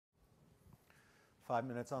5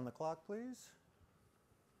 minutes on the clock, please.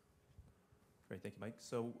 Great, thank you, Mike.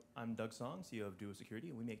 So I'm Doug Song, CEO of Duo Security,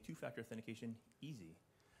 and we make two-factor authentication easy.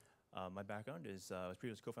 My background is I was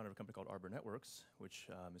previously co-founder of a company called Arbor Networks, which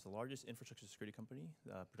is the largest infrastructure security company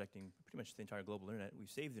protecting pretty much the entire global internet. We've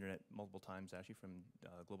saved the internet multiple times, actually, from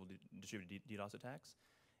global distributed DDoS attacks.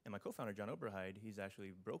 And my co-founder, John Oberheide, he's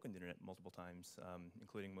actually broken the internet multiple times,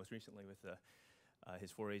 including most recently with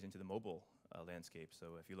his forays into the mobile landscape.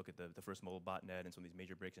 So if you look at the first mobile botnet and some of these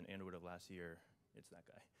major breaks in Android of last year, it's that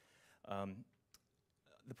guy.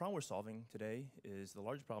 The problem we're solving today is the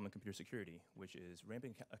largest problem in computer security, which is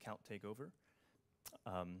rampant account takeover.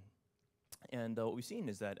 And what we've seen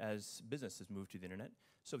is that as business has moved to the internet,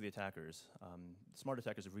 so have the attackers. Smart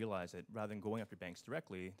attackers have realized that rather than going after banks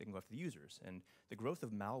directly, they can go after the users. And the growth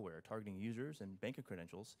of malware targeting users and banking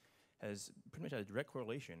credentials has pretty much had a direct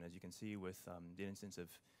correlation, as you can see with the instance of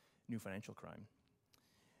new financial crime.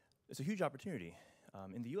 It's a huge opportunity.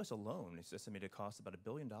 In the US alone, it's estimated to cost about $1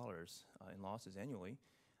 billion in losses annually.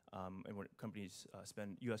 And what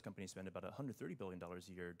US companies spend about $130 billion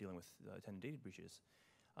a year dealing with attendant data breaches.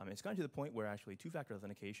 It's gotten to the point where actually two-factor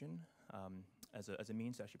authentication as a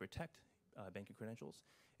means to actually protect banking credentials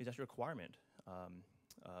is actually a requirement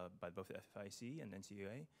by both the FIC and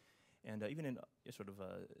NCUA. And even in sort of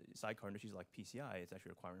sidecar industries like PCI, it's actually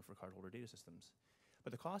a requirement for cardholder data systems.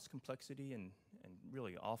 But the cost, complexity, and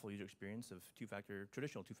really awful user experience of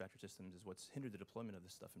traditional two-factor systems is what's hindered the deployment of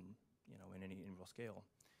this stuff in any real scale.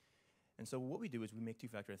 And so what we do is we make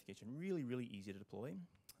two-factor authentication really, really easy to deploy.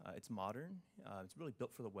 It's modern. It's really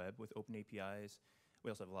built for the web with open APIs. We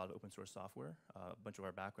also have a lot of open source software. A bunch of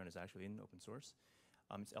our background is actually in open source.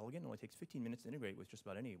 It's elegant. It only takes 15 minutes to integrate with just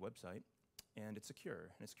about any website. And it's secure.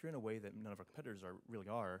 And it's secure in a way that none of our competitors really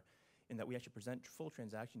are, in that we actually present full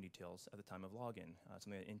transaction details at the time of login,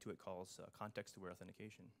 something that Intuit calls context-aware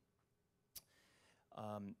authentication.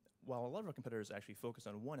 While a lot of our competitors actually focus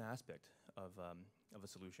on one aspect of a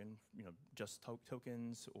solution, just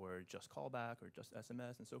tokens or just callback or just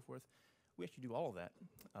SMS and so forth, we actually do all of that.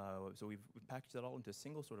 So we've packaged that all into a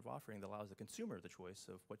single sort of offering that allows the consumer the choice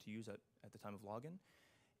of what to use at the time of login.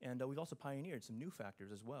 And we've also pioneered some new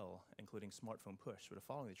factors as well, including smartphone push, sort of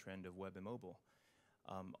following the trend of web and mobile.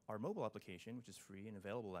 Our mobile application, which is free and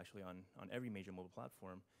available actually on every major mobile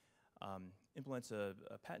platform, implements a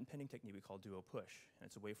patent-pending technique we call Duo Push. And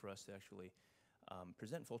it's a way for us to actually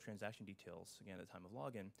present full transaction details, again, at the time of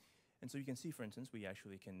login. And so you can see, for instance, we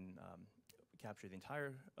actually can capture the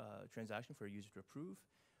entire transaction for a user to approve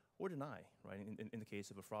or deny, right, in the case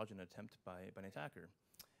of a fraudulent attempt by an attacker.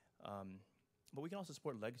 But we can also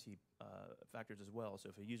support legacy factors as well. So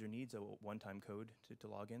if a user needs a one-time code to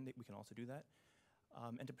log in, we can also do that.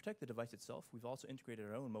 And to protect the device itself, we've also integrated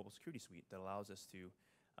our own mobile security suite that allows us to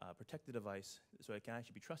protect the device so it can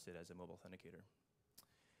actually be trusted as a mobile authenticator.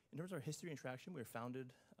 In terms of our history and traction, we were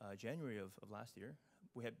founded January of last year.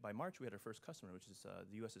 By March, we had our first customer, which is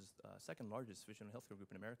the US's second largest vision and healthcare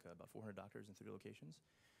group in America, about 400 doctors in 3 locations.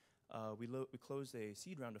 We closed a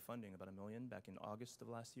seed round of funding, about $1 million, back in August of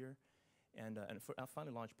last year, and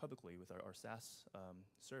finally launched publicly with our SaaS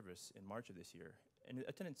service in March of this year. And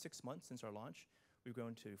in 6 months since our launch, we've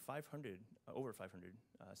grown to over 500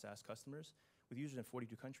 SaaS customers with users in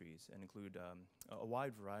 42 countries and include a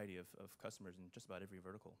wide variety of customers in just about every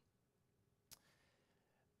vertical.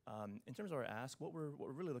 In terms of our ask, what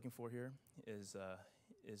we're really looking for here is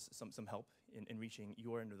some help in reaching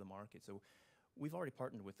your end of the market. So we've already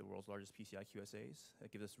partnered with the world's largest PCI QSAs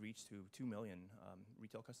that give us reach to 2 million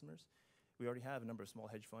retail customers. We already have a number of small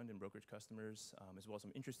hedge fund and brokerage customers, as well as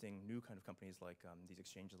some interesting new kind of companies like these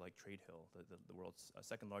exchanges like TradeHill, the world's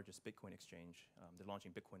second largest Bitcoin exchange. They're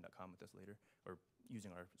launching Bitcoin.com with us later, or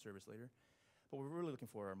using our service later. But what we're really looking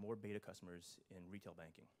for are more beta customers in retail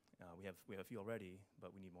banking. We have a few already,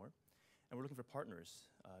 but we need more. And we're looking for partners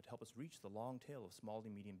to help us reach the long tail of small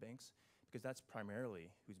and medium banks, because that's primarily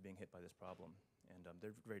who's being hit by this problem. And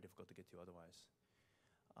they're very difficult to get to otherwise.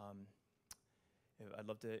 I'd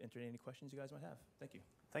love to entertain any questions you guys might have. Thank you.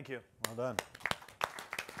 Thank you. Well done.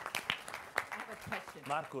 I have a question.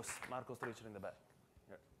 Marcus Richard in the back.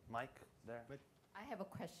 Here. Mike, there. But I have a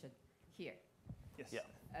question here. Yes. Yeah.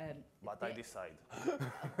 But I decide.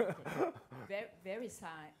 Okay.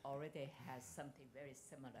 VeriSign already has something very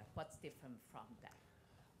similar. What's different from that?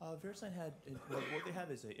 VeriSign had, what they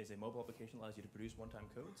have is a mobile application that allows you to produce one-time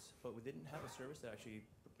codes, but we didn't have a service that actually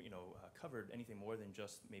covered anything more than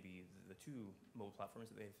just maybe the 2 mobile platforms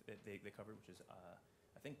that they covered, which is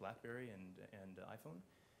I think BlackBerry and iPhone.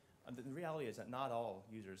 The reality is that not all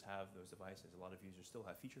users have those devices. A lot of users still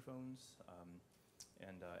have feature phones,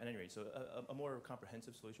 and at any rate, so a more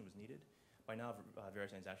comprehensive solution was needed. By now,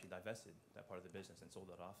 VeriSign's actually divested that part of the business and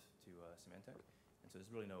sold that off to Symantec, and so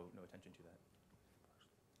there's really no attention to that.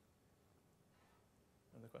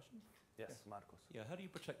 Another question? Yes, Marcos. Yeah, how do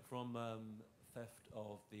you protect from theft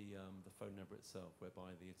of the phone number itself,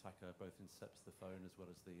 whereby the attacker both intercepts the phone as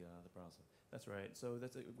well as the browser? That's right. So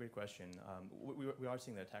that's a great question. We are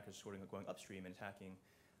seeing that attackers going upstream and attacking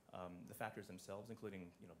the factors themselves,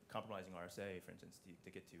 including compromising RSA, for instance,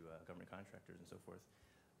 to get to government contractors and so forth.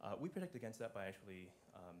 We protect against that by actually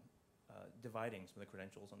dividing some of the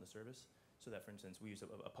credentials on the service, so that, for instance, we use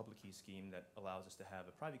a public key scheme that allows us to have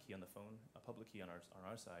a private key on the phone, a public key on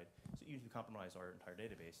our side. So even if you compromise our entire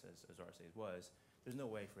database, as RSA was, there's no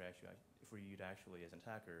way for you to actually, as an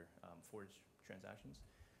attacker, forge transactions.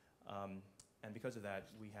 And because of that,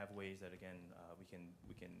 we have ways that, again, we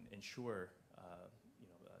can ensure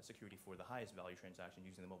security for the highest value transaction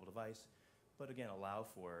using the mobile device, but again, allow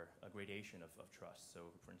for a gradation of trust.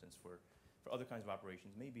 So, for instance, for other kinds of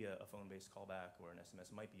operations, maybe a phone-based callback or an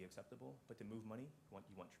SMS might be acceptable, but to move money,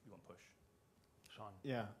 you want push. Sean.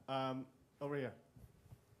 Yeah. Over here.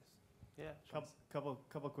 Yeah. Sean.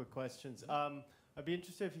 Couple quick questions. I'd be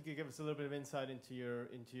interested if you could give us a little bit of insight into your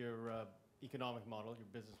economic model,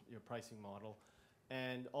 your business, your pricing model,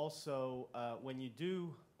 and also when you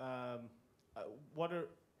do,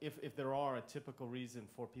 if there are a typical reason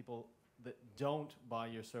for people that don't buy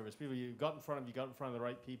your service, people you got in front of the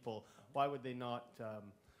right people, why would they not,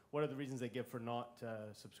 what are the reasons they give for not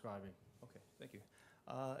subscribing? Okay, thank you.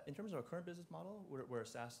 In terms of our current business model, we're a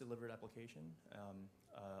SaaS delivered application,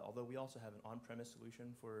 although we also have an on-premise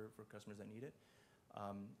solution for customers that need it.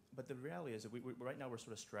 But the reality is that right now we're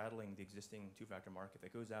sort of straddling the existing two-factor market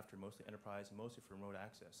that goes after mostly enterprise and mostly for remote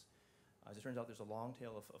access. As it turns out, there's a long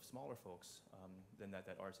tail of smaller folks than that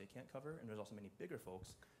RSA can't cover, and there's also many bigger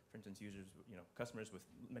folks. For instance, users, customers with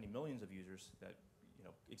many millions of users that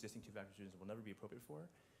existing two-factor solutions will never be appropriate for.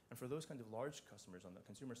 And for those kinds of large customers on the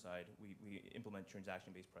consumer side, we implement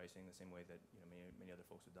transaction-based pricing the same way that many other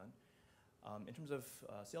folks have done. In terms of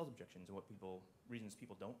sales objections and reasons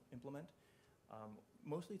people don't implement,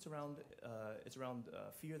 mostly it's around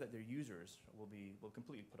fear that their users will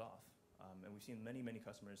completely put off. And we've seen many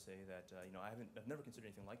customers say that I've never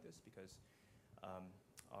considered anything like this because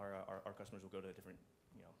our customers will go to a different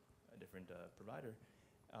provider.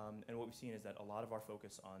 And what we've seen is that a lot of our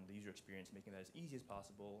focus on the user experience, making that as easy as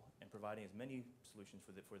possible, and providing as many solutions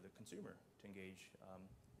for the consumer to engage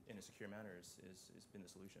in a secure manner has been the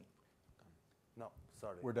solution. No,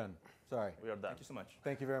 sorry. We're done. Sorry. We are done. Thank you so much.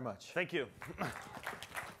 Thank you very much. Thank you.